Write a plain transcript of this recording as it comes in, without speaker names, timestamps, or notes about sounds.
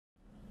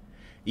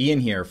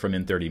Ian here from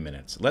In 30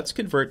 Minutes. Let's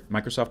convert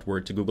Microsoft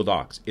Word to Google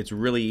Docs. It's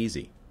really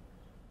easy.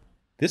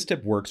 This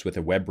tip works with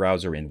a web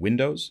browser in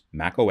Windows,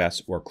 Mac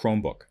OS, or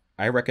Chromebook.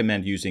 I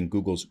recommend using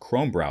Google's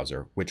Chrome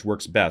browser, which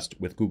works best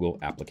with Google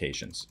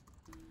applications.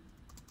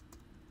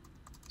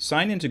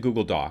 Sign into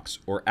Google Docs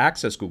or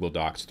access Google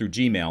Docs through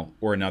Gmail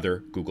or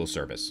another Google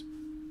service.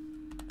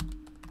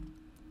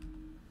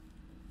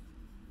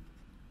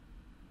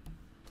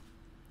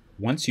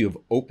 Once you have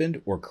opened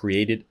or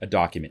created a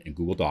document in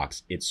Google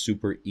Docs, it's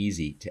super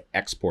easy to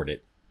export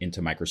it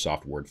into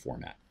Microsoft Word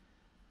format.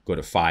 Go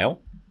to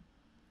File,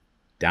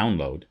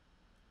 Download,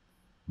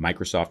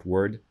 Microsoft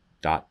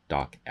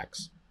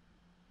Word.docx.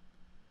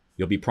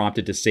 You'll be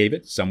prompted to save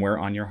it somewhere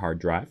on your hard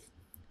drive.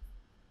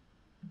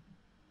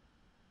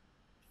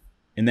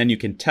 And then you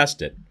can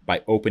test it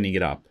by opening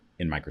it up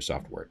in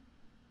Microsoft Word.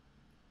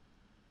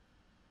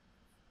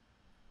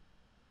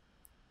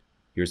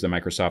 Here's the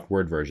Microsoft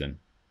Word version.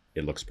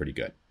 It looks pretty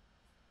good.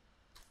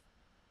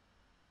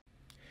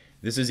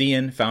 This is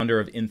Ian, founder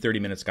of In 30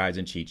 Minutes Guides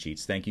and Cheat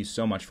Sheets. Thank you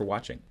so much for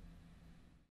watching.